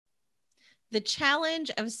The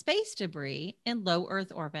Challenge of Space Debris in Low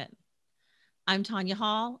Earth Orbit. I'm Tanya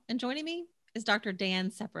Hall, and joining me is Dr.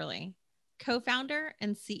 Dan Sepperly, co-founder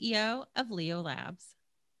and CEO of Leo Labs.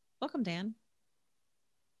 Welcome, Dan.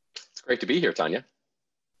 It's great to be here, Tanya.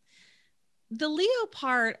 The Leo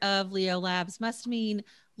part of Leo Labs must mean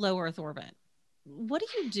low Earth orbit. What do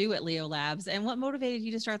you do at Leo Labs, and what motivated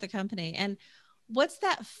you to start the company? And what's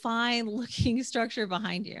that fine looking structure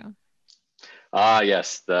behind you?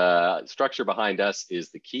 Yes, the structure behind us is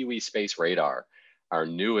the Kiwi Space Radar, our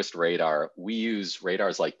newest radar. We use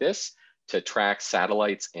radars like this to track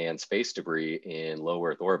satellites and space debris in low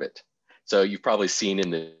Earth orbit. So you've probably seen in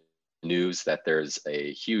the news that there's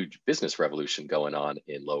a huge business revolution going on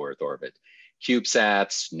in low Earth orbit.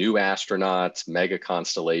 CubeSats, new astronauts, mega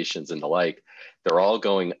constellations, and the like, they're all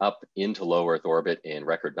going up into low Earth orbit in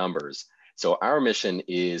record numbers. So our mission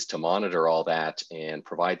is to monitor all that and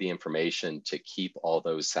provide the information to keep all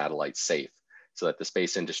those satellites safe so that the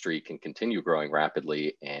space industry can continue growing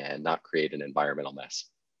rapidly and not create an environmental mess.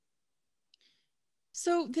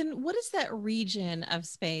 So then what is that region of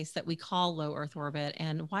space that we call low Earth orbit,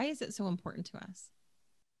 and why is it so important to us?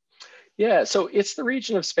 Yeah, so it's the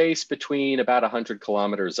region of space between about 100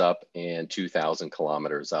 kilometers up and 2,000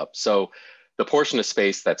 kilometers up. So the portion of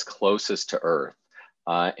space that's closest to Earth.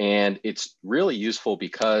 And it's really useful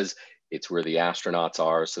because it's where the astronauts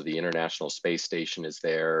are. So the International Space Station is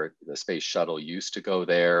there. The space shuttle used to go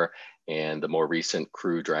there. And the more recent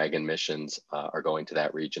Crew Dragon missions are going to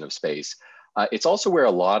that region of space. It's also where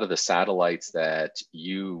a lot of the satellites that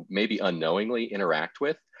you maybe unknowingly interact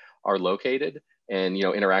with are located and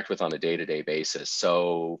interact with on a day-to-day basis.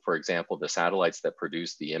 So for example, the satellites that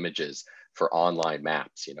produce the images for online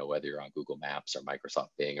maps, whether you're on Google Maps or Microsoft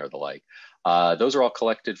Bing or the like, those are all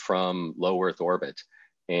collected from low Earth orbit.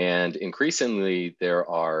 And increasingly, there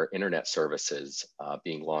are internet services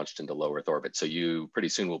being launched into low Earth orbit. So you pretty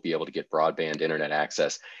soon will be able to get broadband internet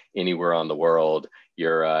access anywhere on the world.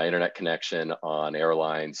 Your internet connection on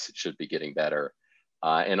airlines should be getting better.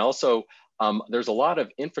 And also, there's a lot of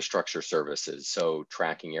infrastructure services. So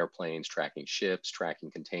tracking airplanes, tracking ships, tracking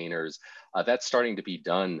containers, that's starting to be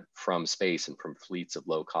done from space and from fleets of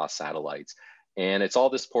low-cost satellites. And it's all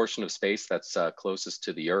this portion of space that's closest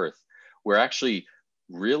to the Earth. We're actually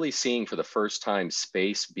really seeing for the first time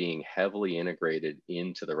space being heavily integrated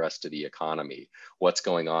into the rest of the economy, what's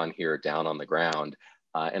going on here down on the ground.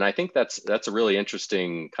 And I think that's a really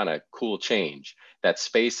interesting kind of cool change, that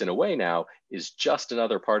space in a way now is just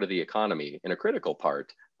another part of the economy and a critical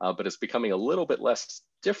part, but it's becoming a little bit less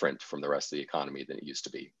different from the rest of the economy than it used to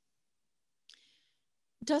be.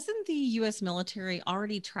 Doesn't the US military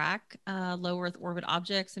already track low Earth orbit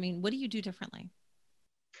objects? I mean, what do you do differently?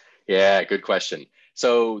 Yeah, good question.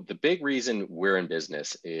 So the big reason we're in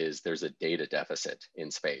business is there's a data deficit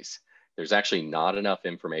in space. There's actually not enough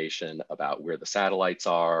information about where the satellites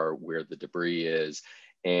are, where the debris is,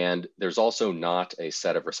 and there's also not a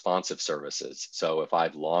set of responsive services. So if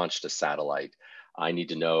I've launched a satellite, I need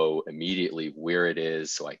to know immediately where it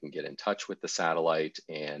is so I can get in touch with the satellite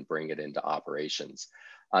and bring it into operations.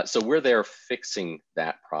 So we're there fixing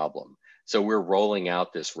that problem. So we're rolling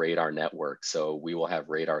out this radar network. So we will have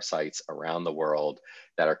radar sites around the world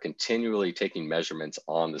that are continually taking measurements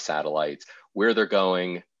on the satellites, where they're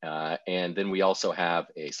going. And then we also have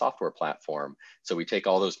a software platform. So we take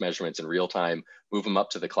all those measurements in real time, move them up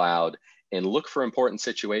to the cloud, and look for important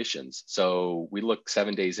situations. So we look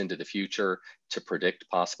 7 days into the future to predict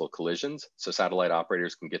possible collisions so satellite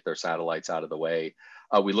operators can get their satellites out of the way.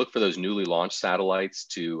 We look for those newly launched satellites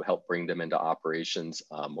to help bring them into operations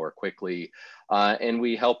more quickly. And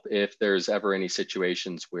we help if there's ever any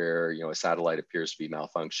situations where a satellite appears to be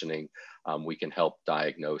malfunctioning, we can help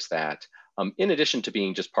diagnose that. In addition to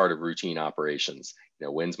being just part of routine operations,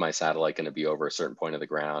 when's my satellite going to be over a certain point of the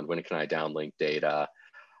ground? When can I downlink data?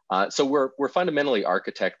 So we're fundamentally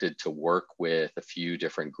architected to work with a few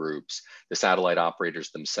different groups: the satellite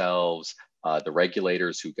operators themselves, the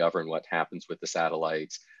regulators who govern what happens with the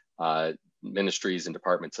satellites, ministries and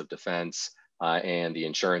departments of defense, and the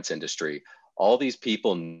insurance industry. All these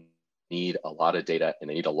people need a lot of data, and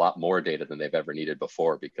they need a lot more data than they've ever needed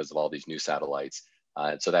before because of all these new satellites.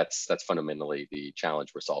 So that's fundamentally the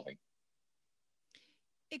challenge we're solving.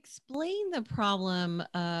 Explain the problem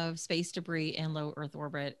of space debris in low Earth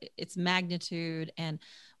orbit, its magnitude, and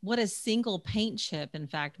what a single paint chip, in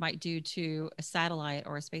fact, might do to a satellite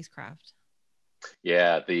or a spacecraft.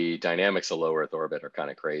 Yeah, the dynamics of low Earth orbit are kind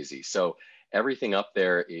of crazy. So everything up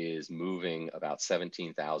there is moving about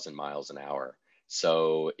 17,000 miles an hour.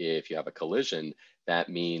 So if you have a collision, that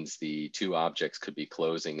means the two objects could be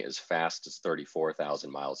closing as fast as 34,000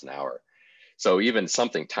 miles an hour. So even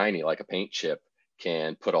something tiny like a paint chip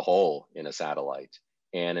can put a hole in a satellite.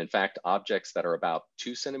 And in fact, objects that are about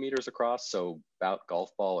 2 centimeters across, so about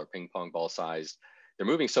golf ball or ping pong ball sized, they're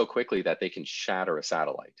moving so quickly that they can shatter a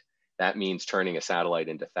satellite. That means turning a satellite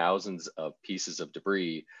into thousands of pieces of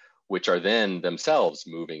debris, which are then themselves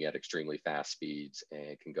moving at extremely fast speeds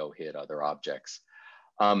and can go hit other objects.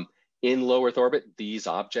 Um, in low Earth orbit, these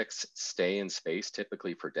objects stay in space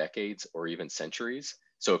typically for decades or even centuries.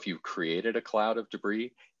 So if you've created a cloud of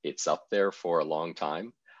debris, it's up there for a long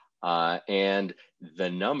time. And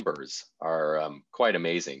the numbers are quite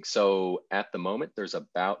amazing. So at the moment, there's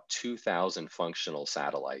about 2,000 functional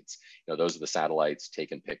satellites. Those are the satellites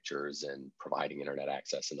taking pictures and providing internet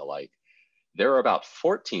access and the like. There are about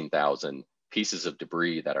 14,000 pieces of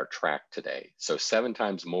debris that are tracked today. So 7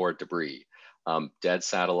 times more debris, dead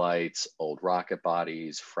satellites, old rocket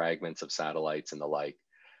bodies, fragments of satellites and the like.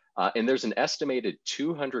 And there's an estimated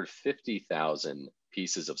 250,000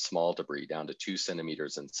 pieces of small debris down to 2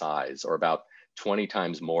 centimeters in size, or about 20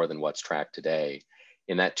 times more than what's tracked today.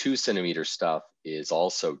 And that 2 centimeter stuff is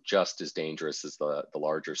also just as dangerous as the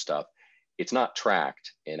larger stuff. It's not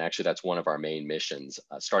tracked. And actually, that's one of our main missions.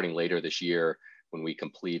 Starting later this year, when we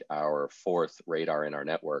complete our 4th radar in our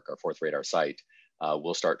network, our 4th radar site,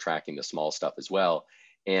 we'll start tracking the small stuff as well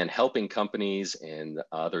and helping companies and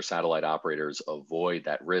other satellite operators avoid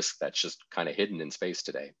that risk that's just kind of hidden in space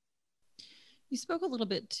today. You spoke a little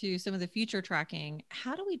bit to some of the future tracking.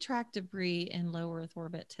 How do we track debris in low Earth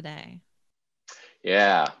orbit today?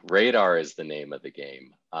 Yeah, radar is the name of the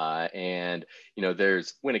game. And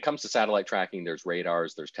there's when it comes to satellite tracking, there's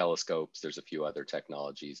radars, there's telescopes, there's a few other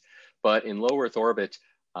technologies. But in low Earth orbit,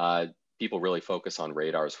 people really focus on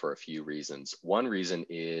radars for a few reasons. One reason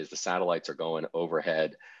is the satellites are going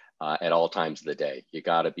overhead at all times of the day. You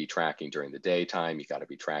got to be tracking during the daytime, you got to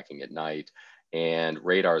be tracking at night, and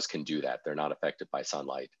radars can do that. They're not affected by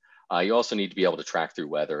sunlight. You also need to be able to track through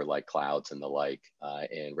weather like clouds and the like,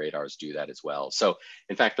 and radars do that as well. So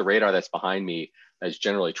in fact, the radar that's behind me is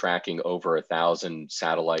generally tracking over 1,000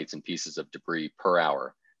 satellites and pieces of debris per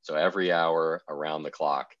hour. So every hour around the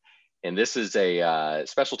clock. And this is a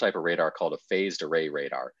special type of radar called a phased array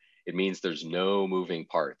radar. It means there's no moving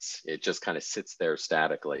parts. It just kind of sits there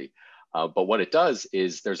statically. But what it does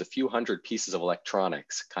is there's a few hundred pieces of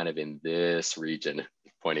electronics kind of in this region,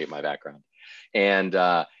 pointing at my background. And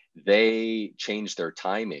they change their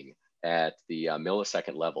timing at the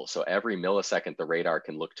millisecond level. So every millisecond, the radar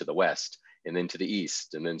can look to the west and then to the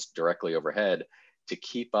east and then directly overhead to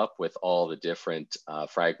keep up with all the different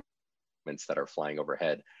fragments that are flying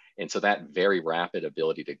overhead. And so that very rapid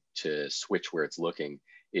ability to switch where it's looking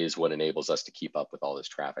is what enables us to keep up with all this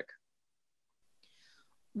traffic.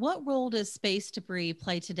 What role does space debris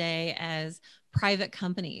play today as private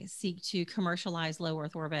companies seek to commercialize low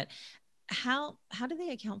Earth orbit? How do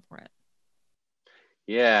they account for it?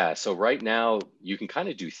 Yeah, so right now you can kind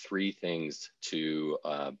of do 3 things to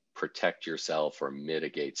protect yourself or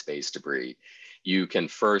mitigate space debris. You can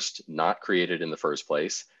first not create it in the first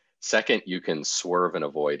place. Second, you can swerve and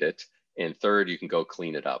avoid it. And third, you can go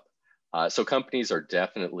clean it up. So companies are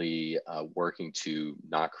definitely working to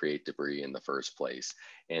not create debris in the first place.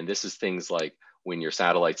 And this is things like when your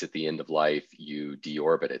satellite's at the end of life, you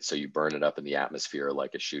deorbit it. So you burn it up in the atmosphere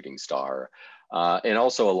like a shooting star. And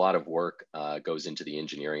also a lot of work goes into the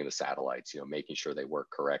engineering of the satellites, making sure they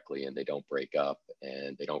work correctly and they don't break up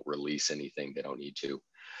and they don't release anything they don't need to.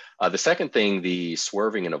 The second thing, the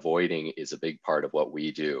swerving and avoiding, is a big part of what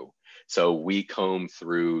we do. So we comb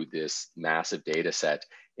through this massive data set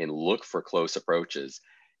and look for close approaches.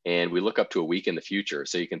 And we look up to a week in the future.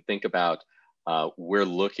 So you can think about we're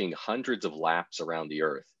looking hundreds of laps around the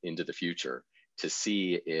Earth into the future to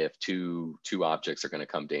see if two objects are going to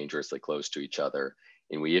come dangerously close to each other.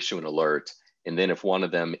 And we issue an alert. And then if one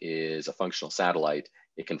of them is a functional satellite,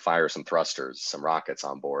 it can fire some thrusters, some rockets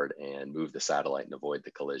on board and move the satellite and avoid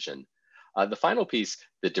the collision. The final piece,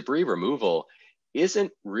 the debris removal,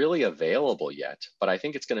 isn't really available yet, but I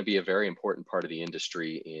think it's going to be a very important part of the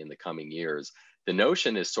industry in the coming years. The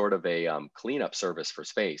notion is sort of a cleanup service for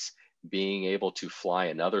space, being able to fly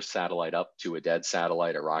another satellite up to a dead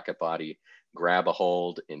satellite or rocket body, grab a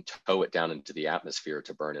hold and tow it down into the atmosphere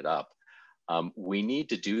to burn it up. We need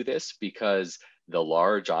to do this because the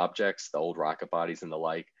large objects, the old rocket bodies and the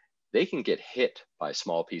like, they can get hit by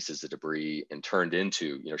small pieces of debris and turned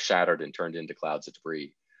into, shattered and turned into clouds of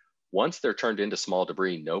debris. Once they're turned into small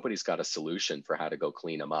debris, nobody's got a solution for how to go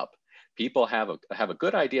clean them up. People have a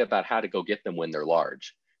good idea about how to go get them when they're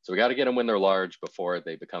large. So we got to get them when they're large before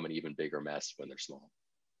they become an even bigger mess when they're small.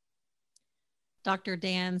 Dr.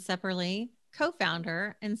 Dan Sepperly,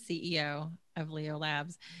 co-founder and CEO of Leo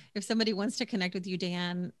Labs. If somebody wants to connect with you,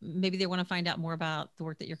 Dan, maybe they want to find out more about the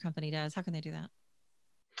work that your company does, how can they do that?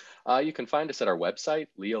 You can find us at our website,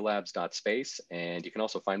 leolabs.space, and you can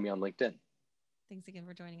also find me on LinkedIn. Thanks again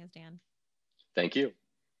for joining us, Dan. Thank you.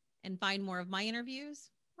 And find more of my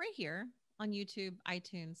interviews right here on YouTube,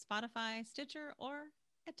 iTunes, Spotify, Stitcher, or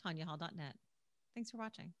at tanyahall.net. Thanks for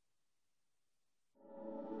watching.